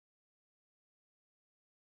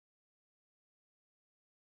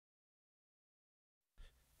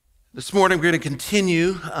This morning we're going to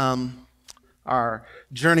continue our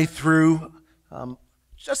journey through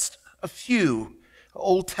just a few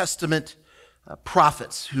Old Testament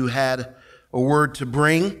prophets who had a word to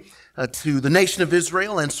bring to the nation of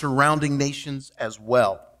Israel and surrounding nations as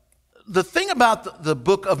well. The thing about the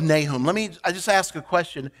book of Nahum, I just ask a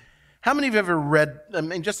question. How many of you have ever read,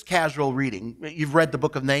 just casual reading, you've read the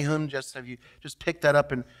book of Nahum? Have you just picked that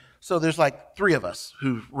up? And so there's like three of us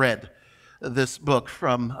who've read this book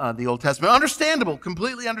from the Old Testament. Understandable,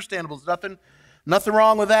 completely understandable. There's nothing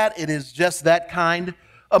wrong with that. It is just that kind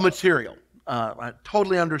of material.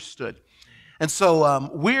 Totally understood. And so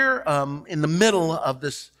we're in the middle of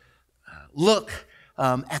this look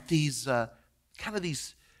at these kind of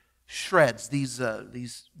these shreds, these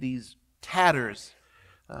tatters,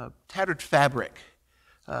 tattered fabric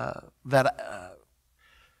that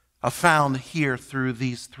are found here through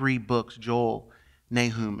these three books, Joel,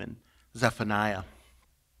 Nahum, and Zephaniah.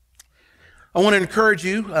 I want to encourage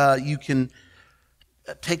you, you can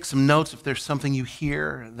take some notes if there's something you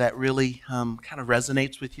hear that really kind of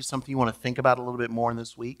resonates with you, something you want to think about a little bit more in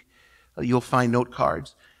this week. You'll find note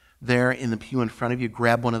cards there in the pew in front of you.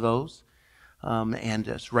 Grab one of those and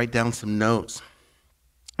just write down some notes.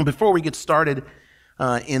 Before we get started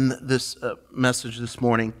in this message this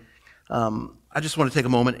morning, I just want to take a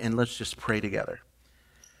moment and let's just pray together.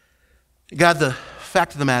 God, the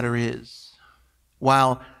fact of the matter is,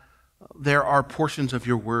 while there are portions of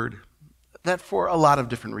your word that for a lot of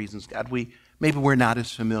different reasons, God, maybe we're not as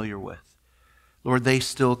familiar with, Lord, they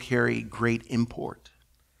still carry great import.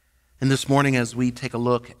 And this morning as we take a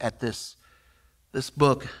look at this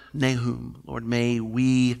book, Nahum, Lord, may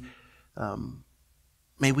we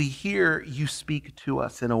hear you speak to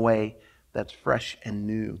us in a way that's fresh and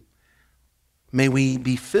new. May we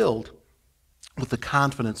be filled with the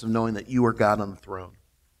confidence of knowing that you are God on the throne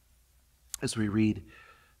as we read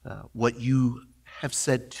what you have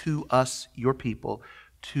said to us, your people,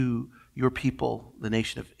 the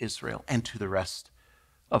nation of Israel, and to the rest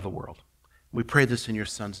of the world. We pray this in your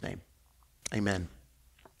Son's name. Amen.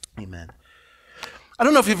 Amen. I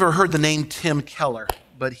don't know if you've ever heard the name Tim Keller,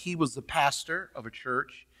 but he was the pastor of a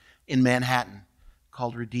church in Manhattan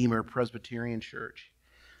called Redeemer Presbyterian Church.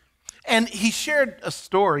 And he shared a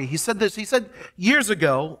story. He said this. He said years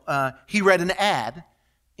ago, he read an ad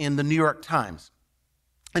in the New York Times.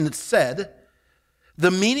 And it said, "The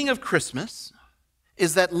meaning of Christmas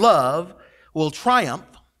is that love will triumph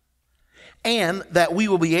and that we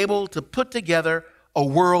will be able to put together a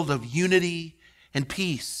world of unity and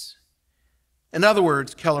peace." In other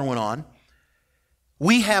words, Keller went on,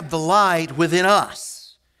 we have the light within us.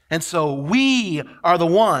 And so we are the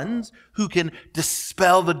ones who can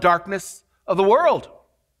dispel the darkness of the world.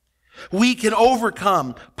 We can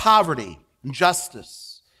overcome poverty,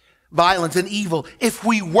 injustice, violence, and evil. If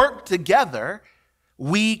we work together,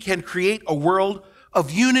 we can create a world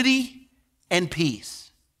of unity and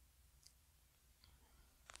peace.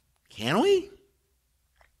 Can we?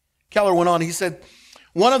 Keller went on, he said,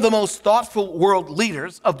 one of the most thoughtful world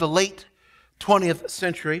leaders of the late 20th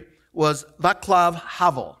century was Václav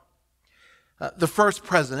Havel, the first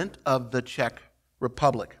president of the Czech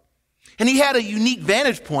Republic. And he had a unique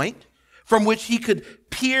vantage point from which he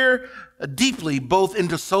could peer deeply both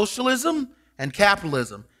into socialism and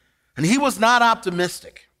capitalism. And he was not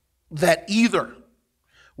optimistic that either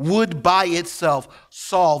would by itself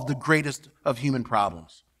solve the greatest of human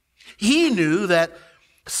problems. He knew that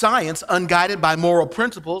science, unguided by moral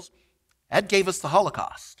principles, that gave us the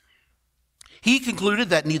Holocaust. He concluded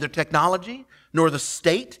that neither technology, nor the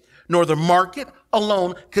state, nor the market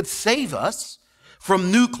alone could save us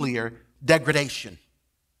from nuclear degradation.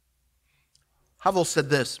 Havel said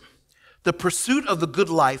this, "The pursuit of the good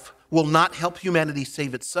life will not help humanity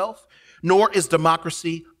save itself, nor is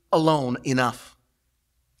democracy alone enough."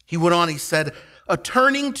 He went on, he said, "A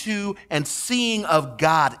turning to and seeing of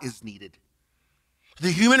God is needed.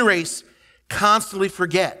 The human race constantly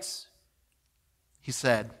forgets," he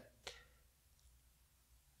said,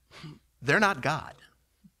 "they're not God."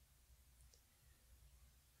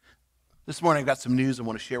 This morning I've got some news I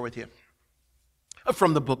want to share with you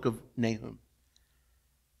from the book of Nahum.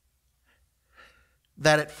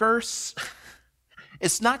 That at first,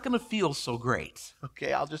 it's not going to feel so great.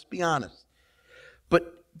 Okay, I'll just be honest.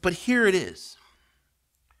 But here it is.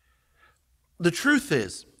 The truth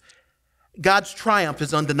is, God's triumph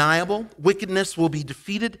is undeniable. Wickedness will be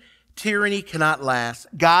defeated. Tyranny cannot last.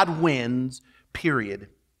 God wins, period.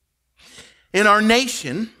 In our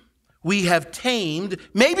nation, we have tamed,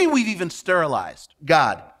 maybe we've even sterilized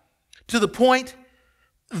God to the point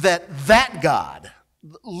that God,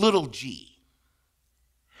 little g,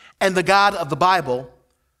 and the God of the Bible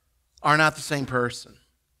are not the same person.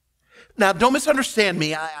 Now, don't misunderstand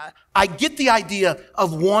me. I get the idea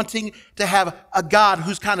of wanting to have a God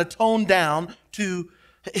who's kind of toned down to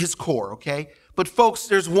his core, okay? But folks,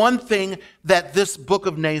 there's one thing that this book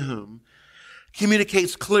of Nahum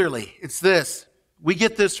communicates clearly. It's this. We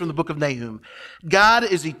get this from the book of Nahum. God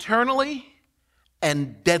is eternally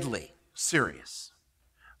and deadly serious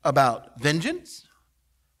about vengeance,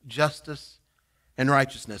 justice, and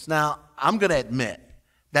righteousness. Now, I'm going to admit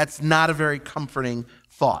that's not a very comforting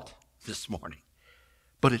thought this morning,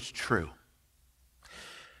 but it's true.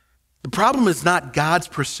 The problem is not God's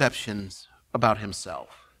perceptions about himself,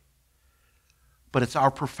 but it's our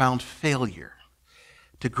profound failure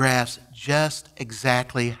to grasp just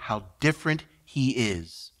exactly how different he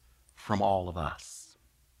is from all of us.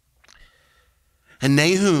 In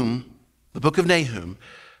Nahum, the book of Nahum,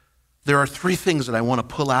 there are three things that I want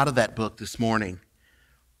to pull out of that book this morning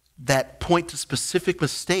that point to specific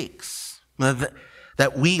mistakes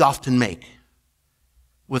that we often make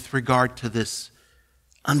with regard to this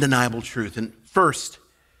undeniable truth. And first,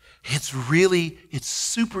 it's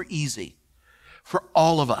super easy for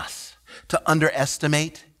all of us to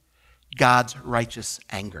underestimate God's righteous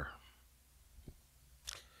anger.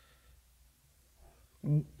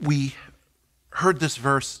 We heard this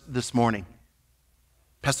verse this morning.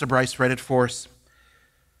 Pastor Bryce read it for us.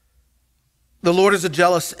 The Lord is a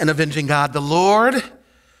jealous and avenging God. The Lord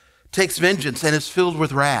takes vengeance and is filled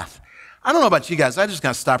with wrath. I don't know about you guys. I just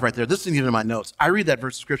got to stop right there. This isn't even in my notes. I read that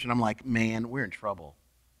verse of scripture and I'm like, man, we're in trouble.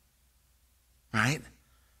 Right?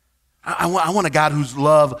 I want a God who's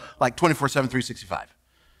love like 24/7, 365.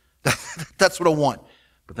 That's what I want.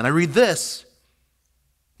 But then I read this.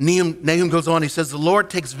 Nahum goes on. He says, the Lord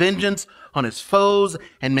takes vengeance on his foes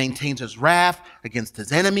and maintains his wrath against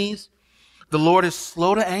his enemies. The Lord is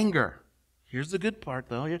slow to anger. Here's the good part,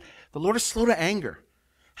 though. The Lord is slow to anger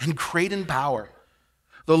and great in power.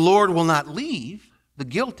 The Lord will not leave the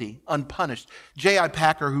guilty unpunished. J.I.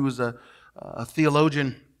 Packer, who was a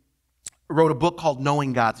theologian, wrote a book called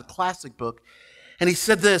Knowing God. It's a classic book. And he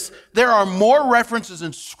said this, there are more references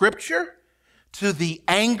in Scripture to the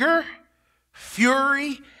anger,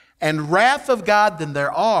 fury, and wrath of God than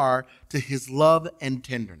there are to his love and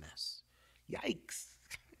tenderness. Yikes.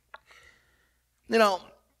 You know,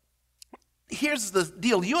 here's the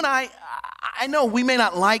deal. You and I know we may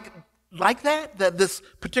not like that this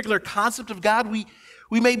particular concept of God. We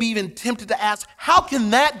may be even tempted to ask, how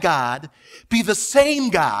can that God be the same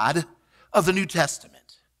God of the New Testament?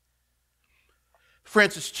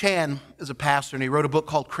 Francis Chan is a pastor, and he wrote a book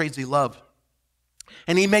called Crazy Love.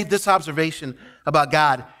 And he made this observation about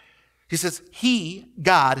God. He says,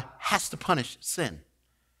 God, has to punish sin.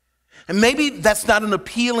 And maybe that's not an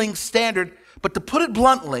appealing standard, but to put it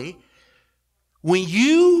bluntly, when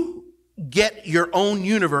you get your own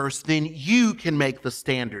universe, then you can make the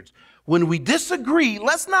standards. When we disagree,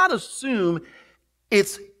 let's not assume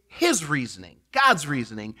it's his reasoning, God's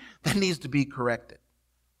reasoning, that needs to be corrected.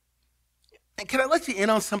 And can I let you in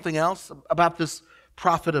on something else about this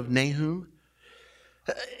prophet of Nahum?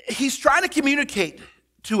 He's trying to communicate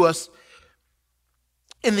to us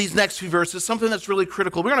in these next few verses something that's really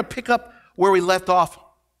critical. We're going to pick up where we left off.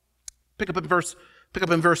 Pick up in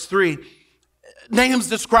verse 3. Nahum's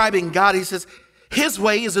describing God. He says, his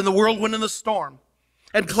way is in the whirlwind and the storm,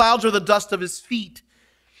 and clouds are the dust of his feet.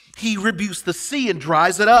 He rebukes the sea and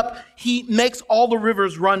dries it up. He makes all the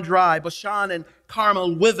rivers run dry. Bashan and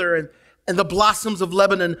Carmel wither, and the blossoms of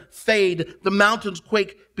Lebanon fade. The mountains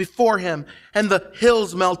quake before him, and the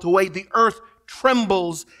hills melt away. The earth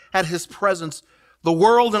trembles at his presence. The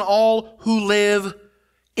world and all who live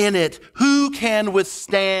in it. Who can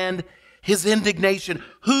withstand his indignation?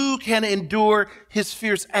 Who can endure his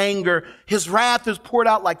fierce anger? His wrath is poured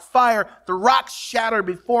out like fire. The rocks shatter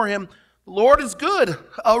before him. The Lord is good,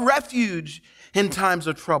 a refuge in times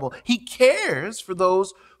of trouble. He cares for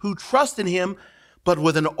those who trust in him, but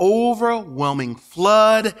with an overwhelming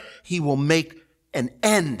flood, he will make an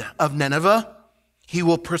end of Nineveh. He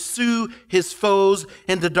will pursue his foes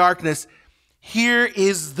into darkness. Here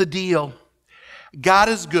is the deal. God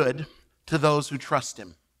is good to those who trust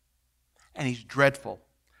him, and he's dreadful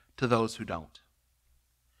to those who don't.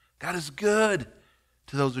 God is good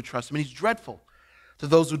to those who trust him, and he's dreadful to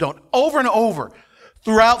those who don't. Over and over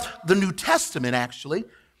throughout the New Testament, actually,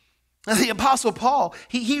 the Apostle Paul,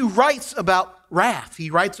 he writes about wrath. He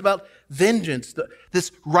writes about vengeance,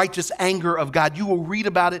 this righteous anger of God. You will read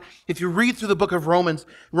about it if you read through the book of Romans,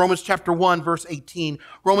 Romans chapter 1, verse 18,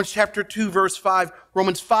 Romans chapter 2, verse 5,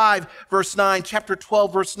 Romans 5, verse 9, chapter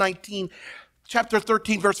 12, verse 19, chapter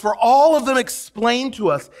 13, verse 4. All of them explain to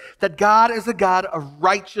us that God is a God of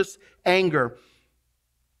righteous anger.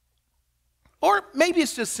 Or maybe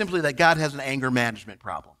it's just simply that God has an anger management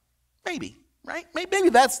problem. Maybe, right? Maybe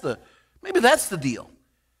that's the deal.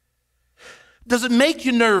 Does it make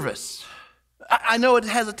you nervous? I know it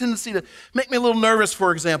has a tendency to make me a little nervous,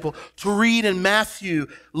 for example, to read in Matthew,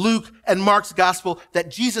 Luke, and Mark's gospel that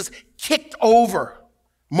Jesus kicked over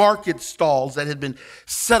market stalls that had been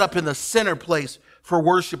set up in the center place for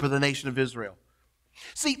worship of the nation of Israel.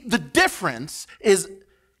 See, the difference is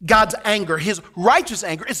God's anger, his righteous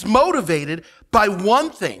anger, is motivated by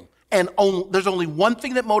one thing, and there's only one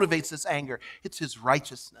thing that motivates this anger. It's his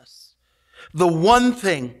righteousness. The one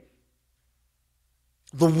thing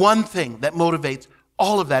that motivates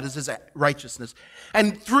all of that is his righteousness.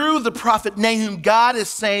 And through the prophet Nahum, God is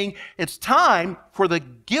saying it's time for the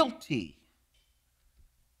guilty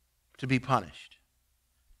to be punished.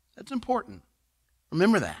 That's important.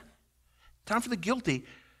 Remember that. Time for the guilty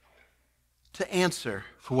to answer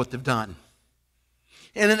for what they've done.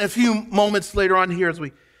 And in a few moments later on here, as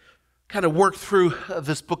we kind of work through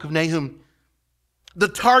this book of Nahum, the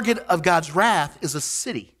target of God's wrath is a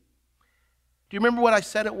city. Do you remember what I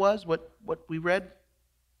said it was, what we read?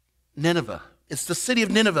 Nineveh. It's the city of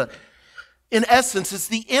Nineveh. In essence, it's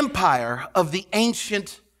the empire of the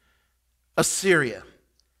ancient Assyria.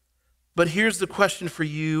 But here's the question for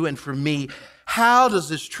you and for me. How does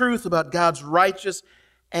this truth about God's righteous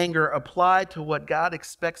anger apply to what God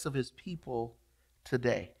expects of his people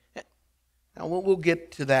today? Now, we'll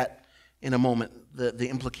get to that in a moment, the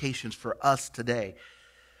implications for us today.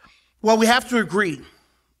 Well, we have to agree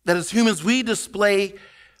that as humans, we display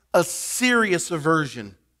a serious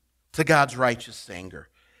aversion to God's righteous anger.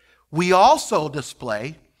 We also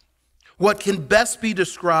display what can best be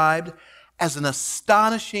described as an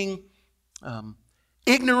astonishing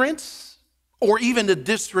ignorance or even a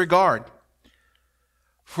disregard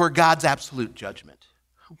for God's absolute judgment.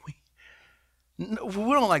 We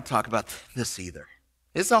don't like to talk about this either.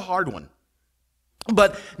 It's a hard one.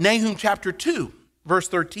 But Nahum chapter 2, verse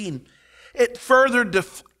 13, it further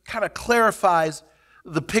kind of clarifies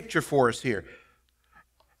the picture for us here.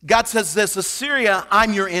 God says this, Assyria,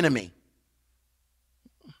 I'm your enemy,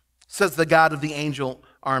 says the God of the angel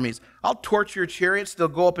armies. I'll torch your chariots. They'll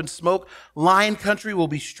go up in smoke. Lion country will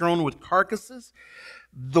be strewn with carcasses.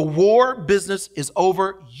 The war business is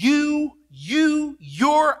over. You're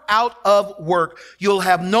out of work. You'll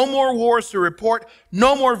have no more wars to report,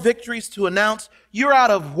 no more victories to announce. You're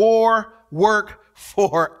out of war work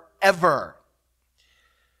forever.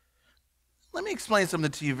 Let me explain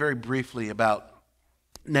something to you very briefly about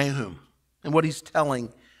Nahum and what he's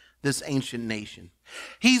telling this ancient nation.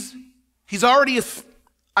 He's already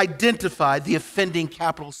identified the offending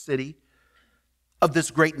capital city of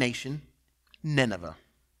this great nation, Nineveh.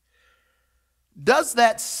 Does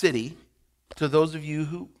that city, to those of you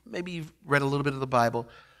who maybe you've read a little bit of the Bible,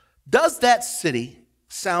 does that city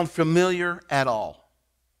sound familiar at all?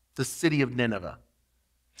 The city of Nineveh.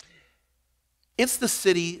 It's the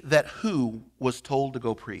city that who was told to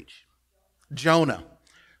go preach? Jonah.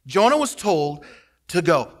 Jonah was told to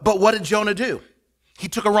go. But what did Jonah do? He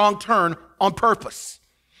took a wrong turn on purpose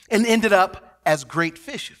and ended up as great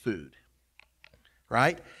fish food.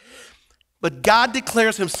 Right? But God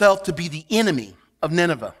declares himself to be the enemy of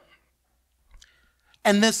Nineveh.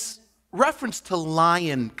 And this reference to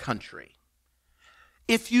lion country,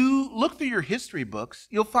 if you look through your history books,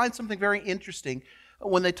 you'll find something very interesting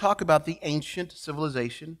when they talk about the ancient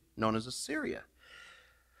civilization known as Assyria.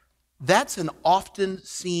 That's an often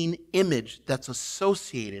seen image that's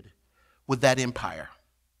associated with that empire,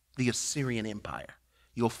 the Assyrian Empire.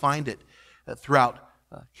 You'll find it throughout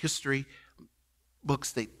history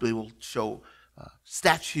books. They will show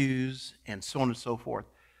statues and so on and so forth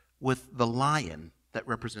with the lion that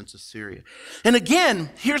represents Assyria. And again,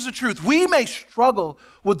 here's the truth. We may struggle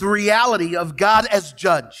with the reality of God as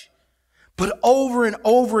judge, but over and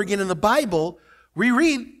over again in the Bible, we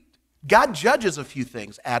read God judges a few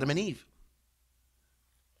things. Adam and Eve.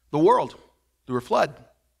 The world through a flood.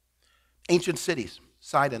 Ancient cities.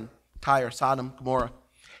 Sidon, Tyre, Sodom, Gomorrah.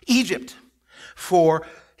 Egypt for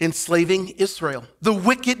enslaving Israel. The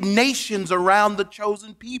wicked nations around the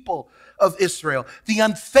chosen people of Israel. The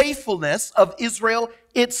unfaithfulness of Israel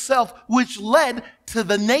itself, which led to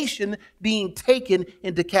the nation being taken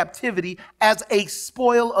into captivity as a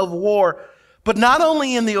spoil of war. But not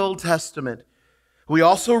only in the Old Testament, we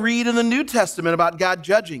also read in the New Testament about God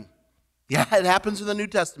judging. Yeah, it happens in the New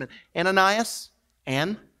Testament. Ananias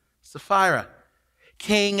and Sapphira.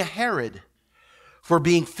 King Herod for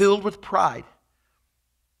being filled with pride.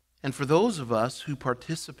 And for those of us who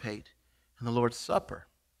participate in the Lord's Supper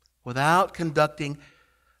without conducting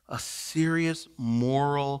a serious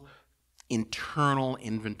moral internal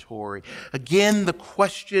inventory. Again, the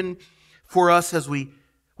question for us as we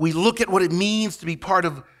look at what it means to be part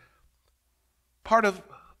of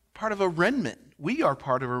a remnant. We are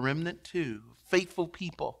part of a remnant too, faithful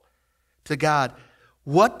people to God.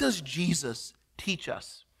 What does Jesus teach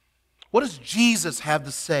us? What does Jesus have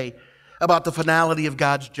to say about the finality of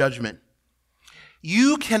God's judgment?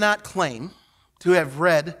 You cannot claim to have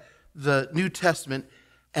read the New Testament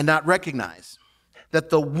and not recognize that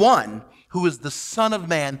the one who is the Son of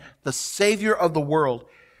Man, the Savior of the world,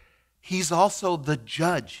 he's also the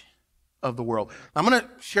judge of the world. I'm going to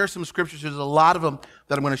share some scriptures. There's a lot of them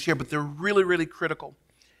that I'm going to share, but they're really, really critical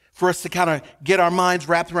for us to kind of get our minds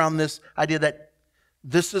wrapped around this idea that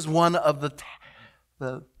this is one of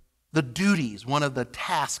the duties, one of the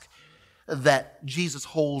tasks that Jesus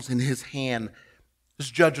holds in his hand as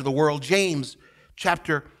judge of the world. James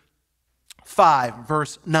chapter 5,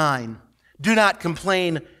 verse 9. Do not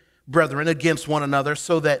complain, brethren, against one another,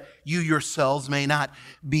 so that you yourselves may not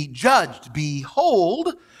be judged.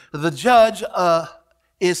 Behold, the judge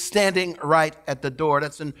is standing right at the door.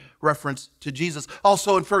 That's in reference to Jesus.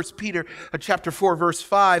 Also in 1 Peter chapter 4, verse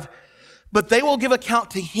 5. But they will give account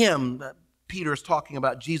to him, Peter is talking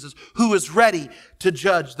about Jesus, who is ready to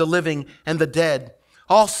judge the living and the dead.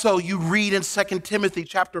 Also, you read in 2 Timothy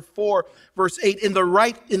chapter 4, verse 8, in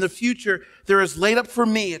the future, there is laid up for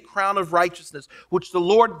me a crown of righteousness, which the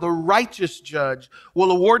Lord, the righteous judge,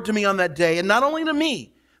 will award to me on that day. And not only to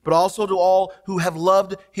me, but also to all who have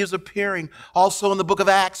loved his appearing. Also in the book of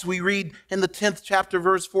Acts, we read in the 10th chapter,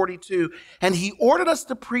 verse 42, and he ordered us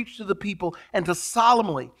to preach to the people and to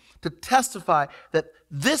solemnly, to testify that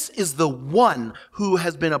this is the one who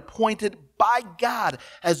has been appointed by God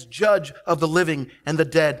as judge of the living and the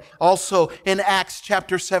dead. Also in Acts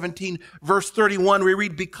chapter 17, verse 31, we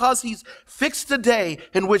read, because he's fixed a day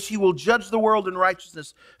in which he will judge the world in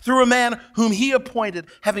righteousness through a man whom he appointed,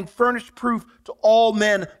 having furnished proof to all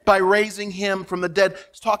men by raising him from the dead.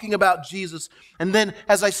 It's talking about Jesus. And then,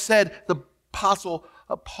 as I said, the apostle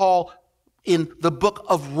Paul in the book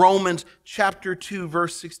of Romans chapter 2,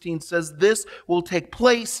 verse 16 says, this will take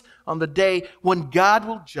place on the day when God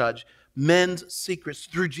will judge men's secrets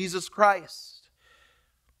through Jesus Christ,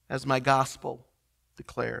 as my gospel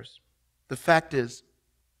declares. The fact is,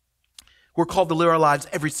 we're called to live our lives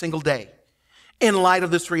every single day in light of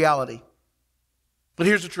this reality. But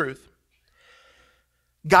here's the truth.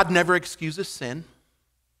 God never excuses sin,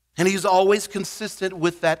 and he's always consistent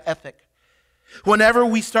with that ethic. Whenever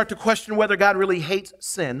we start to question whether God really hates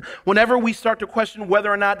sin, whenever we start to question whether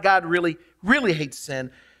or not God really hates sin,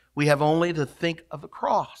 we have only to think of the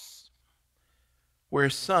cross, where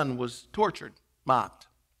his son was tortured, mocked,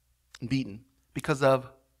 and beaten because of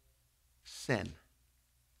sin.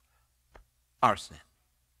 Our sin.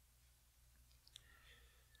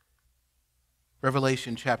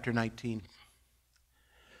 Revelation chapter 19.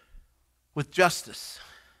 With justice,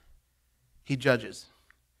 he judges,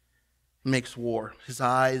 makes war. His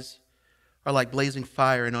eyes are like blazing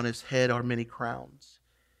fire, and on his head are many crowns.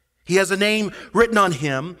 He has a name written on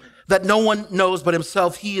him that no one knows but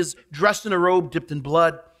himself. He is dressed in a robe dipped in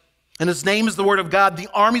blood, and his name is the Word of God. The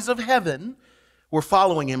armies of heaven were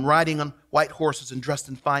following him, riding on white horses and dressed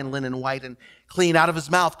in fine linen, white and clean. Out of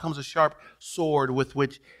his mouth comes a sharp sword with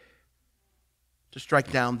which to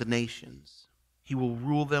strike down the nations. He will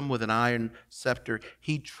rule them with an iron scepter.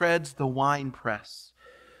 He treads the winepress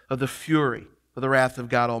of the fury of the wrath of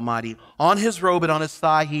God Almighty. On his robe and on his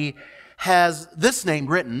thigh he has this name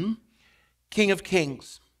written, King of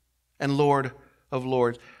Kings and Lord of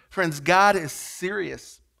Lords. Friends, God is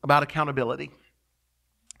serious about accountability.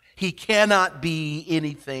 He cannot be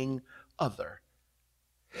anything other.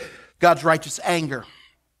 God's righteous anger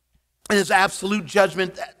and his absolute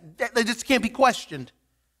judgment, they just can't be questioned.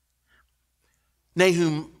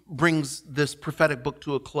 Nahum brings this prophetic book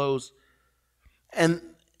to a close, and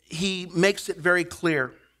he makes it very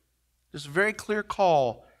clear. There's a very clear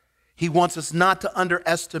call. He wants us not to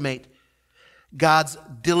underestimate God's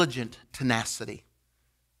diligent tenacity.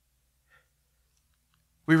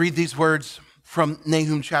 We read these words from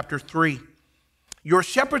Nahum chapter 3. Your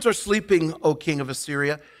shepherds are sleeping, O king of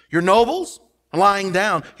Assyria. Your nobles are lying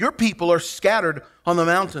down. Your people are scattered on the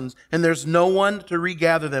mountains, and there's no one to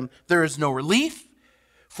regather them. There is no relief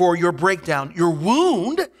for your breakdown. Your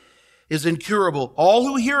wound is incurable. All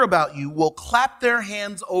who hear about you will clap their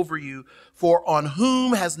hands over you, for on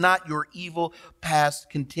whom has not your evil passed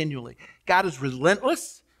continually? God is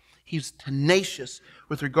relentless. He's tenacious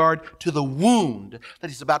with regard to the wound that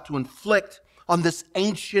he's about to inflict on this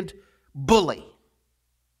ancient bully,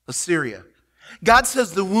 Assyria. God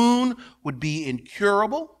says the wound would be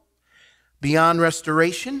incurable, beyond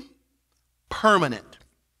restoration, permanent.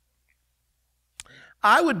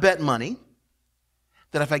 I would bet money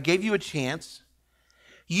that if I gave you a chance,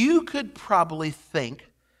 you could probably think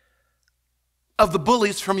of the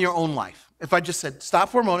bullies from your own life. If I just said, stop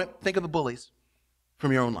for a moment, think of the bullies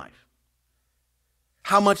from your own life.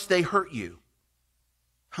 How much they hurt you.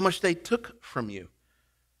 How much they took from you.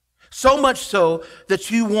 So much so that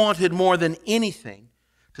you wanted more than anything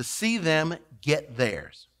to see them get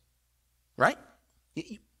theirs. Right?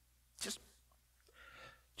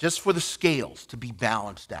 Just for the scales to be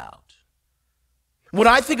balanced out. When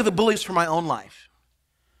I think of the bullies from my own life,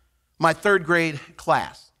 my third grade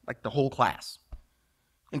class, like the whole class,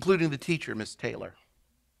 including the teacher, Miss Taylor.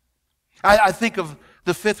 I think of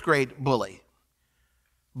the fifth grade bully,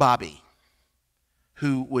 Bobby,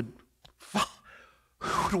 who would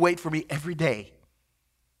wait for me every day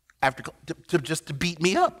after to beat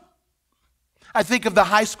me up. I think of the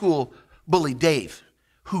high school bully, Dave,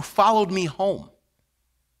 who followed me home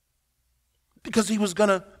because he was going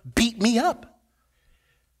to beat me up.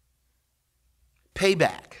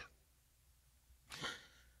 Payback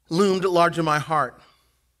loomed large in my heart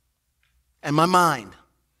and my mind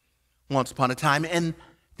once upon a time. And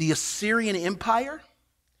the Assyrian Empire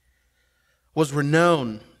was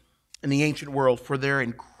renowned in the ancient world for their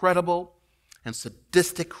incredible and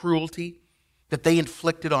sadistic cruelty that they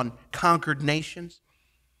inflicted on conquered nations.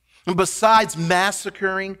 And besides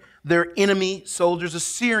massacring their enemy soldiers,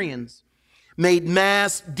 Assyrians made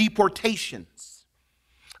mass deportations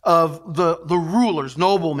of the rulers,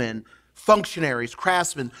 noblemen, functionaries,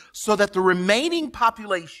 craftsmen, so that the remaining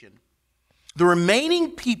population, the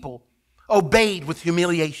remaining people, obeyed with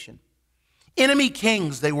humiliation. Enemy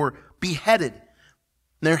kings, they were beheaded.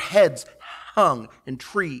 Their heads hung in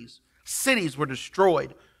trees. Cities were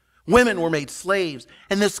destroyed. Women were made slaves.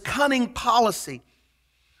 And this cunning policy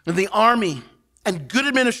of the army and good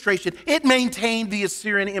administration, it maintained the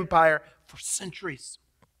Assyrian Empire for centuries.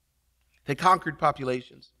 They conquered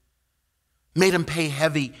populations, made them pay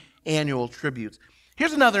heavy annual tributes.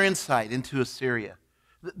 Here's another insight into Assyria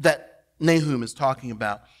that Nahum is talking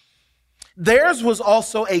about. Theirs was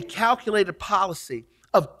also a calculated policy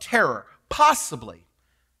of terror, possibly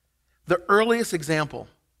the earliest example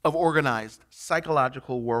of organized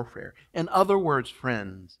psychological warfare. In other words,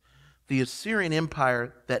 friends, the Assyrian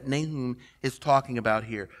Empire that Nahum is talking about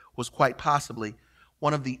here was quite possibly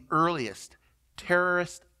one of the earliest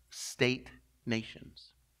terrorist state nations.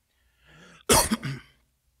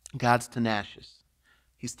 God's tenacious.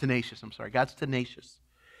 God's tenacious.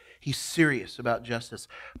 He's serious about justice,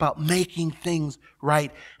 about making things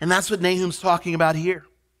right. And that's what Nahum's talking about here.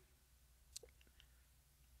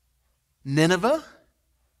 Nineveh,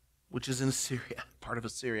 which is in Assyria, part of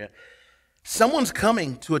Assyria. Someone's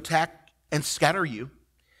coming to attack and scatter you.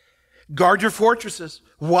 Guard your fortresses.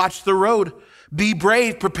 Watch the road. Be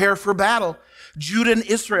brave. Prepare for battle. Judah and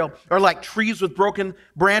Israel are like trees with broken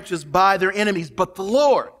branches by their enemies. But the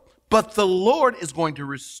Lord is going to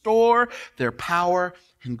restore their power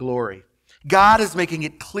and glory. God is making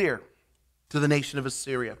it clear to the nation of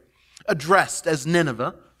Assyria, addressed as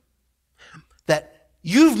Nineveh, that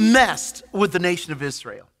you've messed with the nation of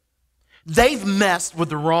Israel. They've messed with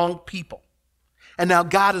the wrong people. And now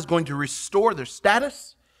God is going to restore their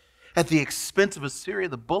status at the expense of Assyria,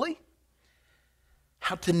 the bully.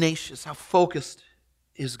 How tenacious, how focused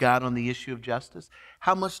is God on the issue of justice?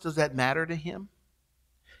 How much does that matter to him?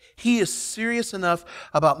 He is serious enough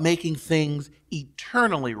about making things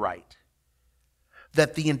eternally right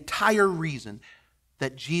that the entire reason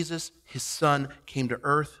that Jesus, his son, came to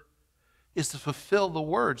earth is to fulfill the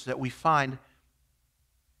words that we find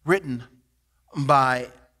written by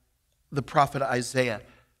the prophet Isaiah,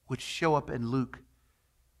 which show up in Luke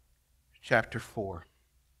chapter 4.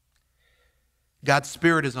 God's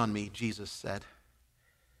Spirit is on me, Jesus said.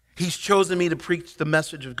 He's chosen me to preach the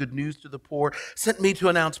message of good news to the poor, sent me to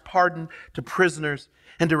announce pardon to prisoners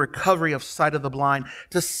and to recovery of sight of the blind,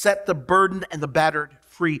 to set the burdened and the battered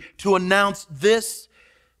free, to announce this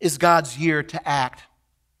is God's year to act.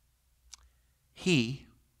 He,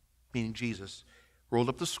 meaning Jesus, rolled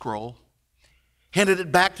up the scroll, handed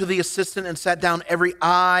it back to the assistant, and sat down. Every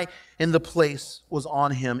eye in the place was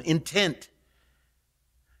on him, intent.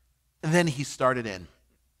 And then he started in.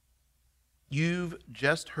 You've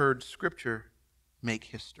just heard Scripture make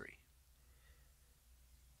history.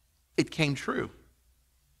 It came true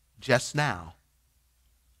just now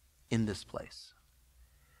in this place.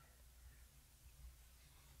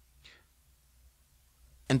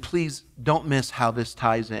 And please don't miss how this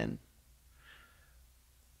ties in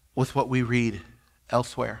with what we read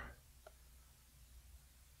elsewhere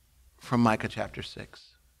from Micah chapter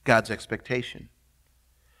 6, God's expectation.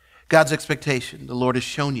 God's expectation, the Lord has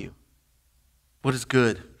shown you what is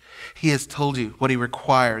good. He has told you what he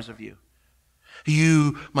requires of you.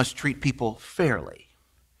 You must treat people fairly.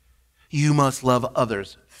 You must love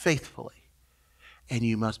others faithfully. And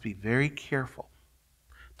you must be very careful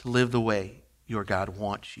to live the way your God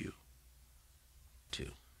wants you to.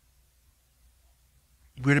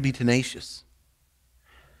 We're to be tenacious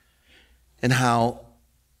in how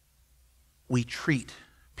we treat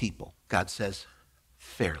people, God says,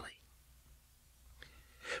 fairly.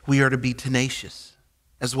 We are to be tenacious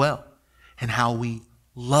as well in how we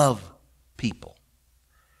love people.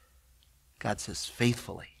 God says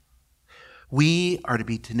faithfully. We are to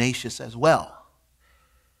be tenacious as well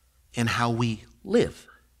in how we live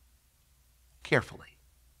carefully.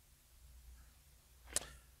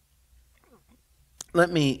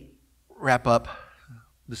 Let me wrap up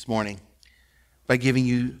this morning by giving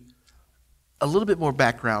you a little bit more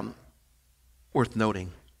background worth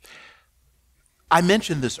noting. I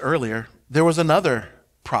mentioned this earlier. There was another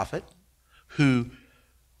prophet who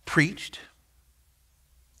preached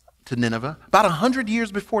to Nineveh about 100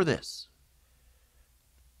 years before this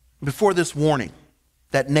warning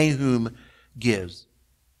that Nahum gives.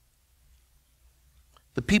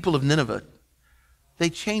 The people of Nineveh, they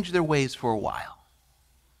changed their ways for a while.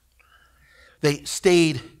 They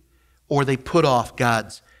stayed or they put off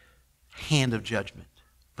God's hand of judgment.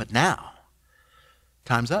 But now,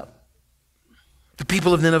 time's up. The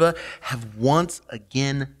people of Nineveh have once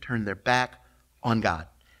again turned their back on God.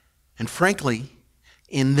 And frankly,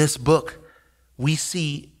 in this book, we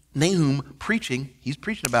see Nahum preaching. He's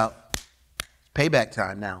preaching about payback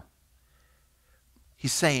time now.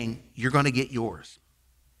 He's saying, you're going to get yours.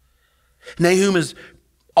 Nahum is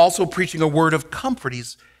also preaching a word of comfort.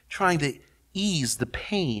 He's trying to ease the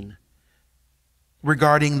pain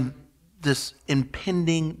regarding this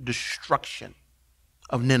impending destruction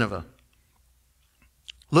of Nineveh.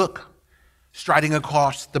 Look, striding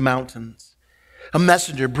across the mountains, a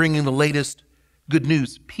messenger bringing the latest good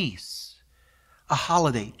news, peace, a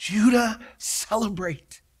holiday. Judah,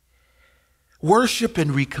 celebrate. Worship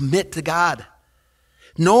and recommit to God.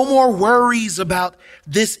 No more worries about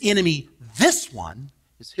this enemy. This one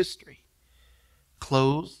is history.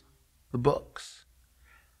 Close the books.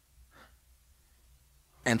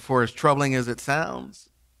 And for as troubling as it sounds,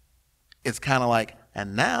 it's kind of like,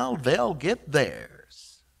 and now they'll get theirs.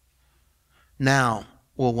 Now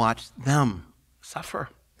we'll watch them suffer.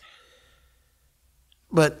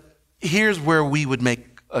 But here's where we would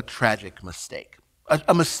make a tragic mistake,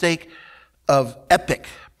 a mistake of epic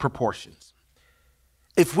proportions.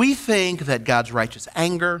 If we think that God's righteous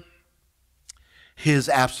anger, his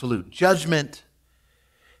absolute judgment,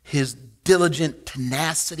 his diligent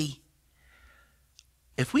tenacity,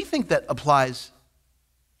 if we think that applies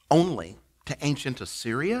only to ancient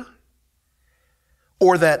Assyria,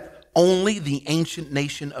 or that only the ancient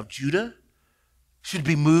nation of Judah should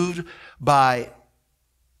be moved by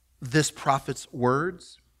this prophet's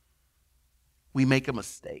words, we make a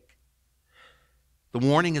mistake. The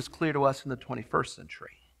warning is clear to us in the 21st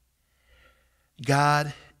century.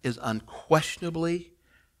 God is unquestionably,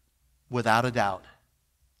 without a doubt,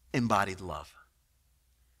 embodied love.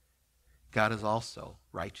 God is also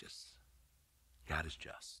righteous. God is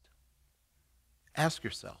just. Ask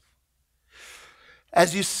yourself,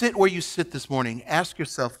 as you sit where you sit this morning, ask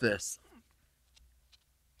yourself this: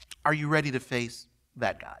 are you ready to face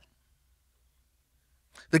that God?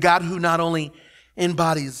 The God who not only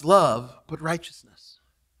embodies love, but righteousness,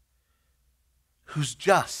 who's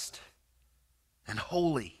just and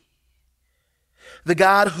holy. The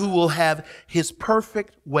God who will have his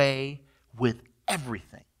perfect way with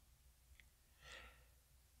everything.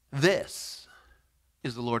 This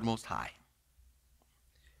is the Lord Most High.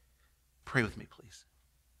 Pray with me, please.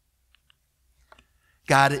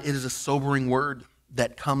 God, it is a sobering word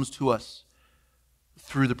that comes to us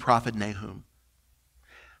through the prophet Nahum.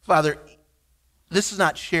 Father, this is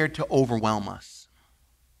not shared to overwhelm us,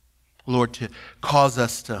 Lord, to cause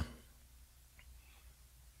us to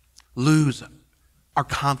lose our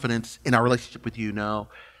confidence in our relationship with you. No.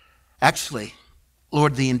 Actually,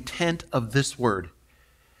 Lord, the intent of this word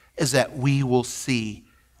is that we will see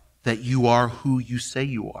that you are who you say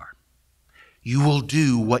you are. You will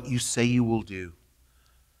do what you say you will do.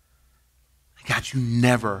 God, you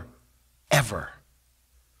never, ever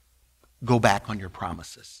go back on your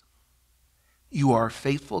promises. You are a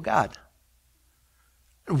faithful God.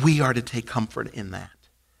 We are to take comfort in that.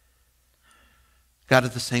 God,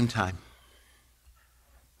 at the same time,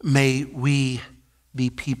 may we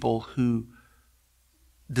be people who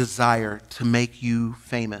desire to make you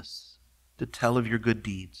famous, to tell of your good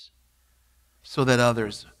deeds, so that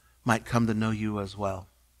others might come to know you as well.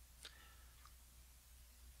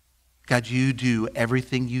 God, you do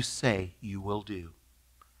everything you say you will do.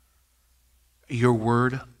 Your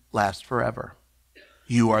word lasts forever.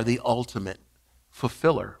 You are the ultimate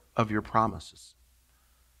fulfiller of your promises.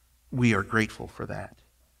 We are grateful for that.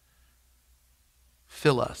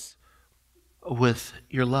 Fill us with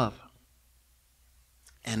your love.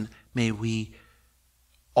 And may we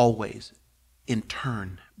always, in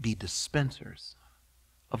turn, be dispensers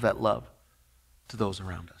of that love to those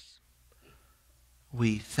around us.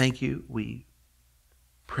 We thank you. We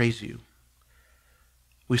praise you.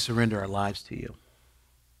 We surrender our lives to you.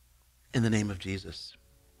 In the name of Jesus.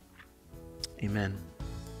 Amen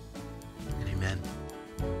and amen.